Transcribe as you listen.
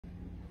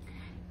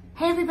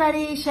Hey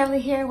everybody, Shelley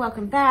here,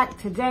 welcome back.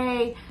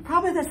 Today,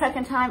 probably the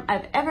second time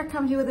I've ever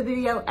come to you with a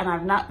video and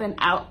I've not been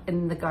out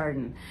in the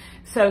garden.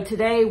 So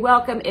today,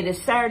 welcome, it is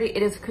Saturday,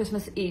 it is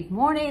Christmas Eve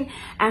morning,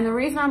 and the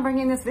reason I'm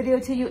bringing this video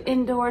to you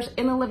indoors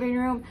in the living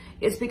room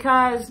is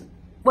because,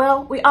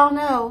 well, we all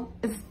know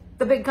it's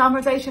the big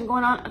conversation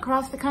going on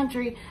across the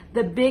country,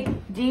 the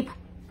big deep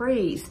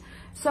freeze.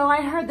 So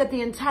I heard that the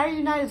entire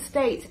United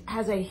States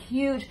has a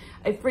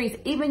freeze.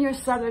 Even your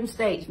southern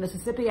states,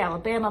 Mississippi,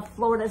 Alabama,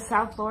 Florida,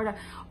 South Florida,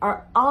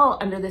 are all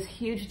under this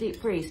huge deep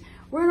freeze.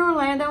 We're in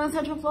Orlando in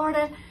Central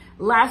Florida.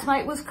 Last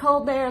night was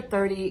cold there,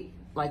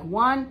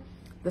 31.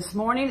 This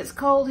morning it's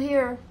cold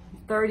here,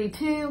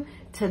 32.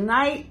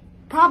 Tonight,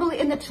 probably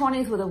in the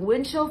 20s with a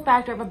wind chill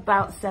factor of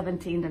about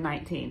 17 to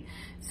 19.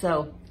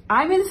 So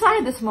I'm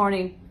inside this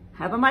morning,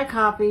 having my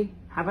coffee,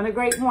 having a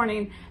great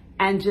morning,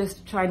 and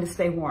just trying to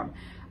stay warm.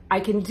 I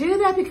can do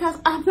that because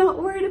I'm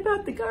not worried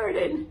about the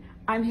garden.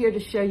 I'm here to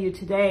show you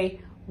today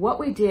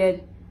what we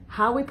did,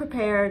 how we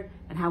prepared,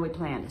 and how we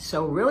planned.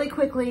 So really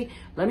quickly,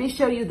 let me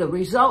show you the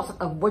results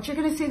of what you're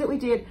gonna see that we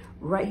did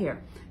right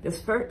here.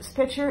 This first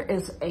picture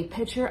is a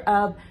picture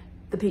of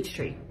the peach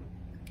tree.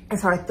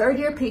 It's our third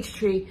year peach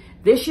tree.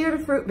 This year to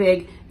fruit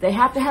big, they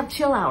have to have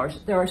chill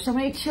hours. There are so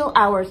many chill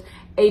hours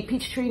a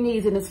peach tree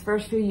needs in its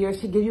first few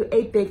years to give you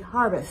a big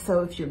harvest.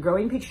 So if you're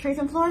growing peach trees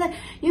in Florida,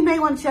 you may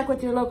want to check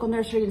with your local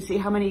nursery and see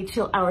how many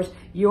chill hours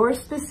your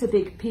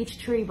specific peach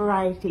tree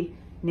variety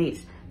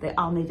needs. They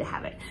all need to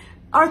have it.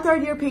 Our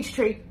third year peach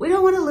tree, we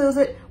don't want to lose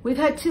it. We've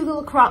had two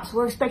little crops.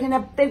 We're expecting a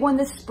big one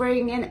this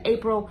spring in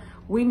April.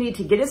 We need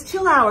to get its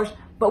chill hours,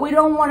 but we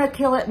don't want to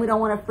kill it. We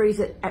don't want to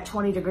freeze it at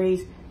 20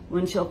 degrees,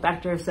 wind chill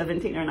factor of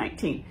 17 or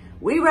 19.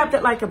 We wrapped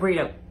it like a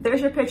burrito.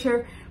 There's your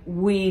picture.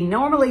 We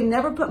normally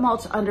never put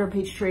mulch under a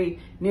peach tree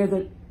near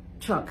the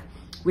trunk.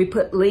 We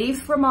put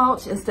leaves for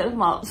mulch instead of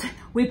mulch.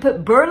 We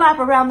put burlap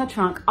around the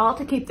trunk, all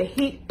to keep the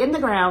heat in the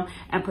ground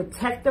and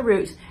protect the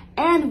roots.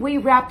 And we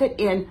wrapped it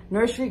in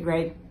nursery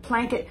grade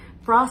blanket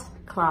frost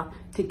cloth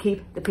to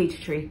keep the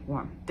peach tree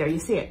warm. There you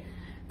see it.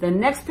 The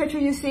next picture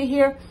you see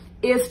here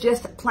is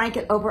just a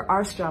blanket over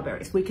our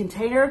strawberries. We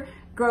container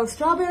grow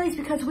strawberries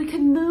because we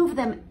can move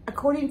them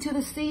according to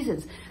the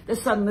seasons. The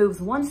sun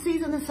moves one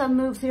season, the sun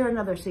moves here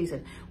another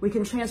season. We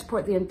can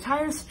transport the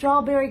entire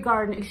strawberry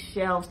garden in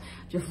shelves,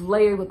 just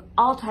layered with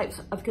all types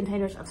of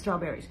containers of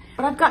strawberries.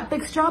 But I've got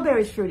big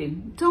strawberries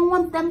fruiting. Don't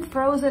want them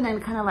frozen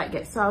and kind of like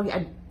get soggy.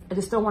 I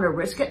just don't want to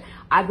risk it.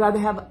 I'd rather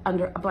have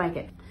under a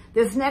blanket.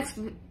 This next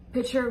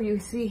picture you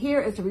see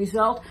here is the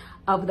result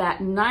of that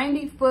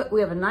 90-foot. We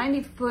have a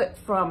 90-foot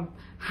from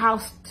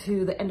house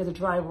to the end of the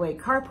driveway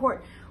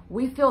carport.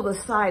 We fill the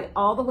side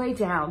all the way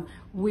down.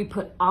 We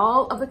put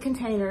all of the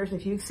containers,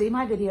 if you see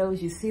my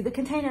videos, you see the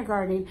container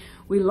gardening.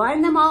 We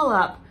line them all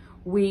up.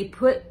 We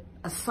put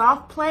a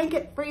soft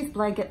blanket, freeze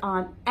blanket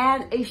on,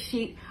 and a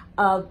sheet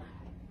of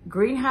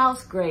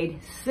greenhouse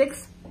grade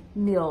 6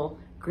 mil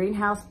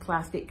greenhouse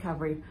plastic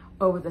covering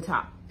over the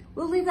top.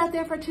 We'll leave that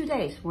there for 2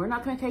 days. We're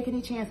not gonna take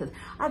any chances.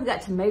 I've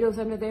got tomatoes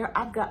under there.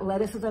 I've got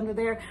lettuces under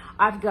there.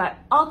 I've got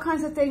all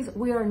kinds of things.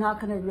 We are not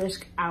gonna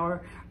risk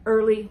our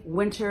early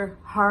winter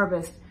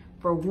harvest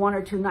for 1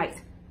 or 2 nights.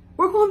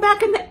 We're going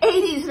back in the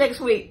 80s next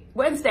week,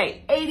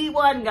 Wednesday,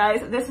 81,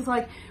 guys. This is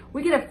like,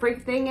 we get a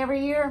freak thing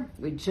every year.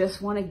 We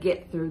just want to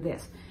get through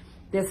this.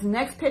 This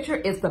next picture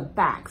is the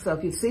back. So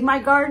if you've seen my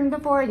garden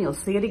before, and you'll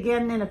see it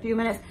again in a few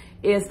minutes,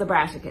 is the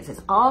brassicas.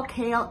 It's all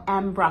kale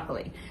and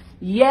broccoli.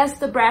 Yes,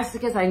 the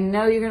brassicas, I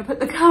know you're gonna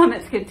put the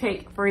comments, can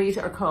take freeze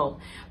or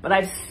cold, but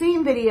I've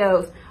seen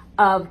videos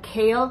of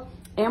kale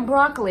and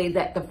broccoli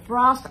that the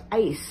frost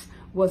ice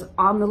was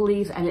on the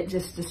leaves and it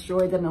just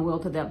destroyed them and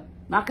wilted them.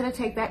 Not gonna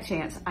take that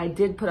chance. I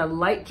did put a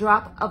light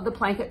drop of the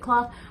blanket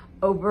cloth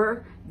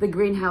over the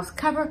greenhouse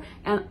cover,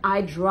 and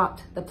I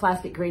dropped the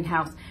plastic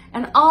greenhouse.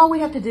 And all we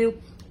have to do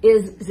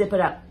is zip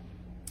it up.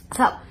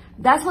 So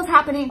that's what's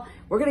happening.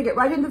 We're gonna get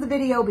right into the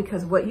video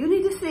because what you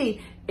need to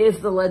see is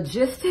the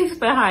logistics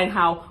behind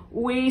how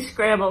we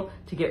scramble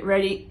to get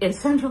ready in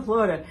Central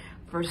Florida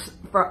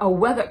for a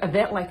weather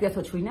event like this,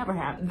 which we never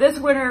have. This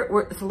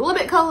winter, it's a little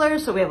bit colder,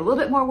 so we have a little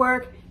bit more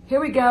work. Here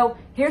we go.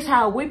 Here's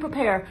how we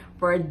prepare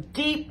for a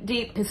deep,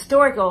 deep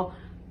historical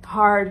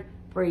hard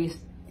freeze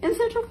in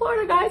Central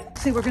Florida, guys.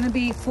 See, we're gonna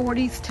be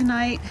 40s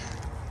tonight.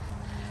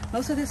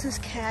 Most of this is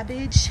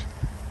cabbage,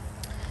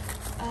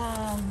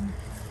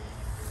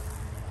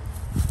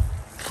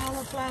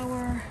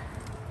 cauliflower.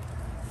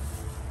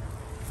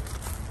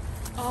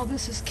 All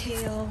this is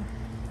kale.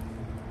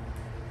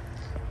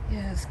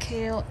 Yes,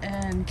 kale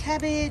and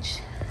cabbage.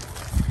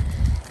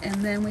 And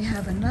then we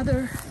have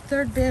another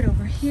third bed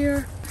over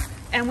here.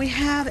 And we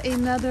have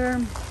another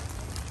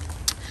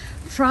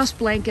frost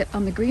blanket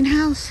on the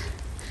greenhouse.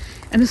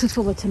 And this is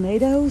full of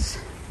tomatoes.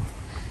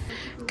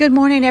 Good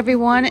morning,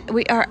 everyone.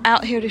 We are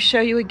out here to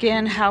show you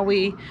again how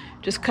we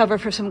just cover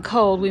for some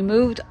cold. We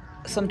moved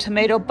some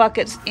tomato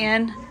buckets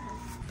in.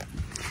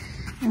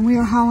 And we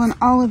are hauling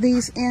all of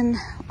these in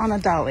on a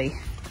dolly.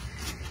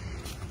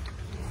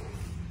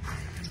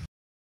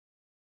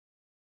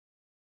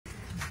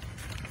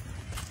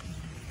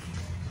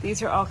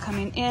 These are all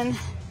coming in.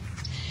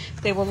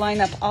 They will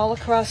line up all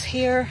across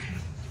here.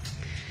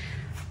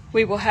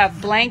 We will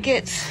have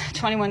blankets,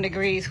 21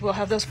 degrees. We'll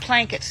have those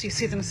blankets. You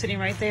see them sitting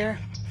right there.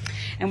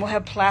 And we'll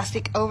have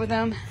plastic over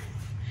them.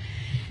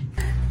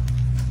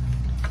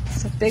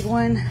 It's a big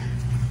one.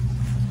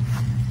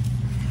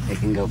 They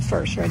can go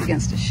first right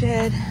against the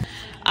shed.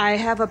 I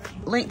have a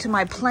link to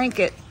my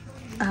blanket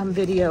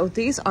video.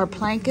 These are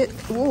blanket.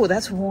 Ooh,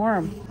 that's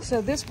warm.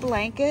 So this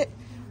blanket,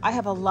 I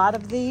have a lot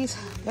of these.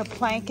 The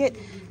blanket,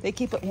 they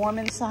keep it warm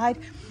inside.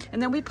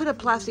 And then we put a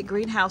plastic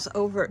greenhouse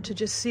over it to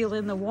just seal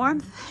in the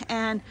warmth.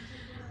 And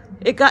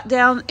it got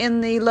down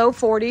in the low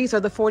 40s or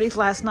the 40s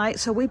last night.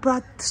 So we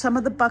brought some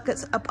of the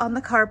buckets up on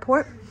the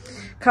carport,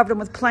 covered them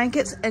with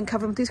blankets, and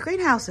covered them with these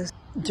greenhouses.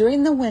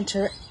 During the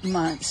winter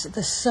months,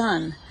 the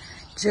sun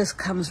just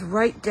comes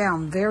right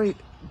down very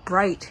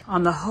bright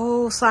on the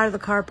whole side of the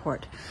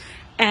carport.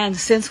 And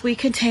since we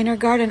container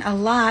garden a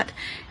lot,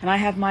 and I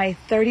have my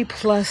 30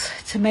 plus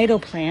tomato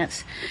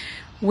plants,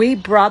 we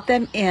brought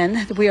them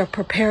in. We are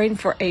preparing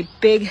for a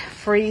big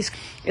freeze.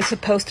 It's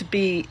supposed to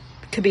be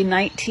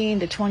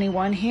 19 to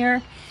 21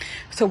 here.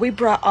 So we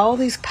brought all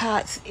these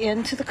pots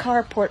into the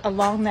carport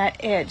along that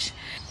edge.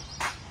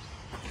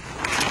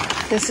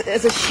 This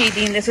is a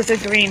sheeting, this is a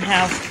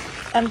greenhouse.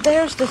 And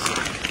there's this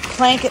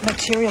blanket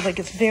material that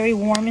gets very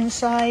warm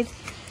inside.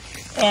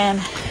 And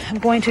I'm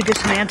going to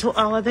dismantle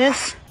all of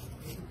this.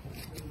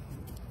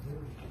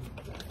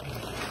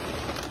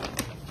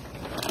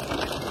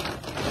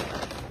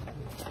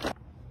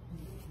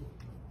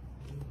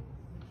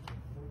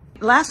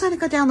 Last night it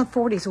got down to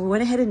 40, so we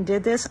went ahead and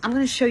did this. I'm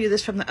going to show you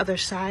this from the other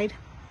side.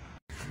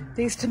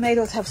 These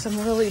tomatoes have some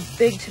really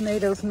big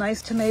tomatoes,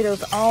 nice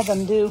tomatoes. All of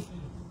them do.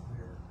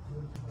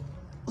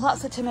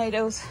 Lots of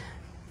tomatoes.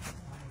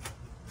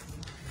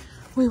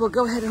 We will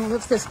go ahead and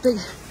lift this big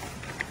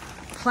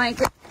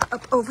blanket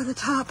up over the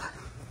top.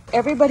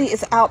 Everybody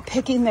is out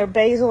picking their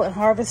basil and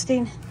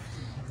harvesting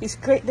these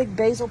great big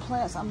basil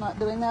plants. I'm not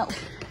doing that.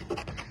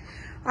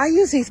 I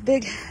use these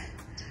big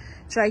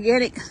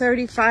gigantic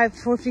 35,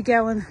 40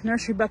 gallon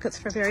nursery buckets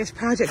for various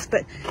projects,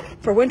 but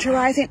for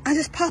winterizing, I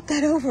just pop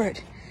that over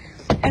it.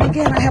 And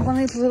again, I have one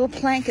of these little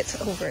blankets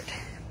over it.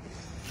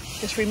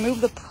 Just remove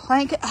the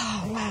blanket.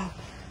 Oh, wow.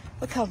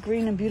 Look how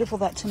green and beautiful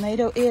that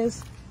tomato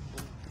is.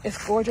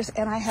 It's gorgeous.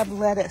 And I have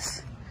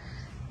lettuce.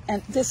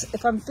 And this,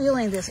 if I'm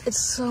feeling this, it's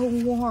so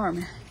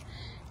warm.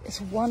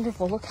 It's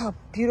wonderful. Look how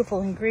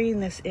beautiful and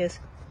green this is.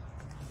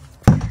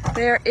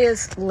 There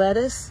is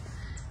lettuce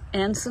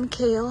and some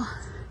kale.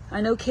 I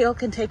know kale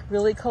can take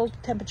really cold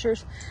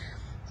temperatures.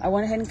 I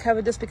went ahead and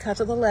covered this because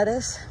of the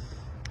lettuce.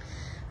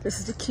 This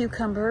is the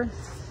cucumber.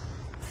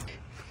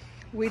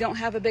 We don't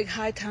have a big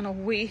high tunnel.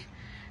 We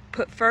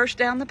put first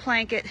down the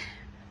blanket,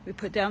 we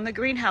put down the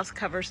greenhouse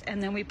covers,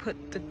 and then we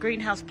put the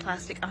greenhouse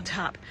plastic on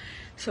top.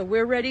 So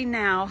we're ready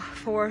now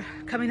for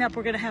coming up.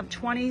 We're gonna have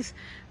 20s,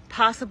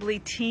 possibly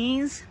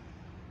teens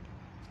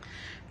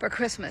for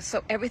Christmas.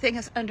 So everything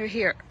is under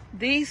here.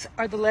 These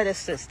are the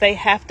lettuces. They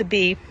have to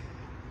be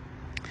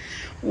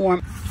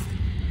warm.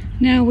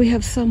 Now we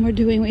have some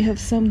we have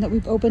some that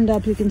we've opened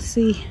up. You can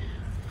see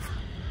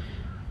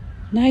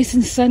nice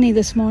and sunny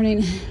this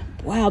morning.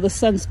 Wow, the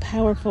sun's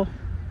powerful.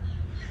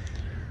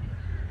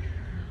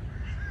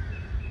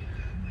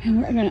 And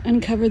we're going to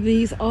uncover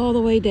these all the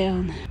way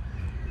down.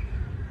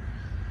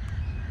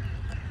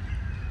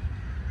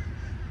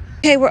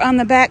 Okay, we're on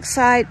the back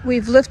side.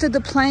 We've lifted the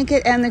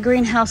blanket and the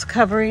greenhouse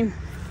covering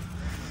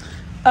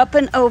up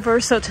and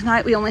over, so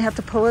tonight we only have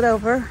to pull it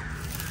over.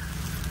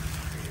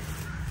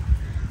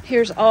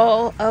 Here's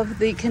all of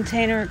the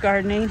container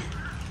gardening.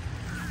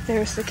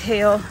 There's the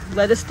kale.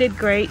 Lettuce did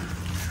great.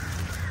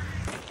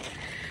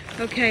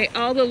 Okay,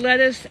 all the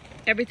lettuce,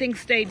 everything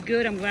stayed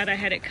good. I'm glad I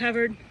had it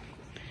covered.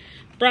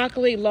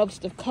 Broccoli loves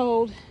the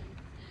cold.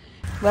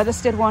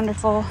 Lettuce did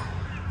wonderful.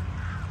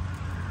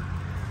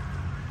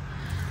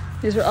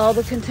 These are all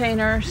the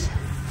containers.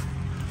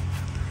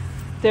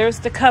 There's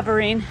the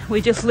covering. We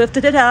just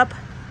lifted it up.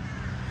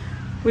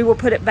 We will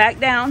put it back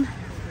down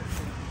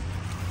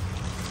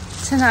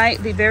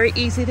tonight. Be very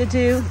easy to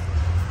do.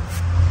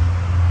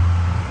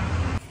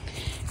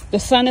 The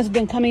sun has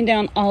been coming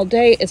down all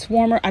day. It's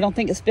warmer. I don't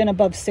think it's been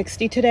above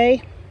 60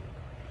 today.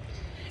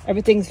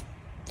 Everything's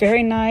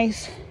very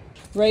nice.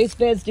 Raised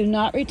beds do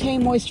not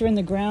retain moisture in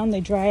the ground. They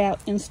dry out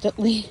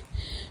instantly.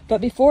 But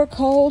before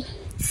cold,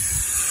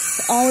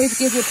 always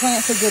give your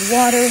plants a good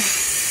water,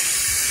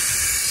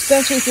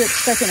 especially if you're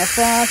expecting a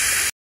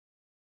frost.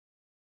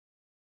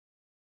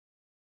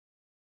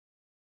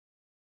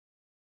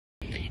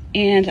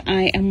 And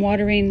I am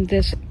watering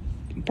this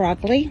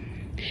broccoli,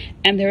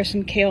 and there's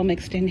some kale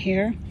mixed in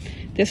here.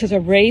 This is a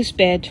raised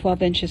bed,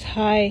 12 inches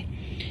high.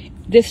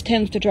 This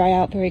tends to dry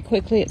out very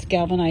quickly. It's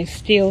galvanized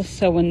steel,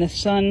 so when the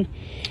sun,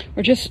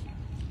 we're just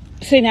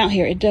sitting out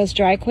here, it does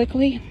dry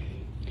quickly.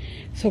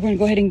 So we're gonna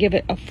go ahead and give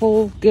it a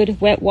full, good,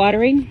 wet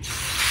watering.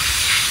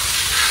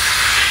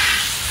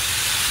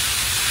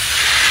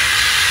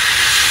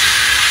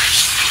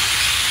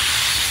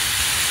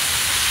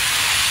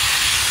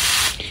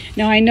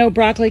 Now I know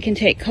broccoli can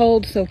take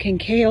cold, so can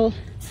kale.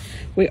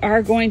 We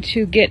are going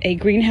to get a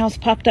greenhouse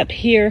popped up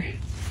here,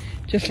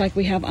 just like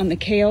we have on the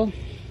kale.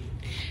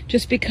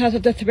 Just because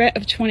of the threat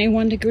of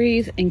 21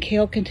 degrees and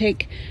kale can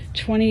take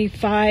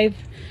 25,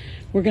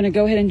 we're gonna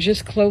go ahead and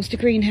just close the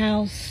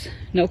greenhouse.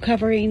 No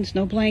coverings,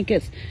 no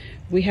blankets.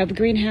 We have the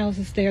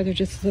greenhouses there. They're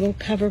just little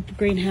covered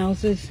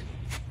greenhouses.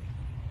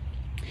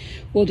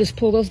 We'll just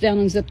pull those down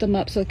and zip them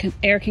up so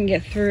air can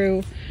get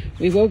through.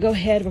 We will go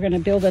ahead, we're gonna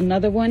build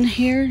another one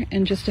here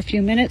in just a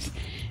few minutes,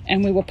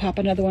 and we will pop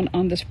another one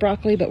on this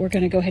broccoli, but we're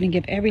gonna go ahead and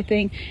give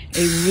everything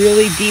a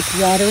really deep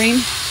watering.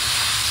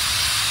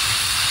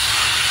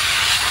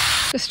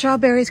 The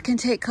strawberries can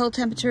take cold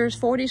temperatures.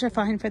 40s are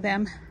fine for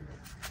them.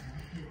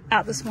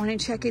 Out this morning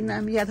checking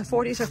them. Yeah, the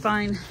 40s are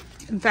fine.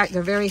 In fact,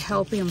 they're very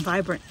healthy and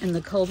vibrant in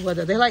the cold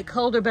weather. They like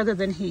colder better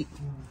than heat.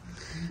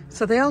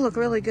 So they all look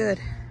really good.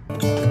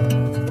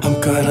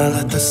 I'm gonna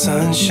let the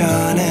sun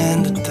shine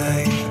in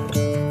today.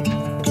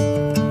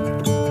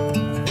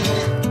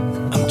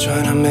 I'm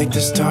trying to make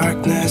this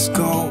darkness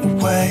go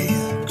away.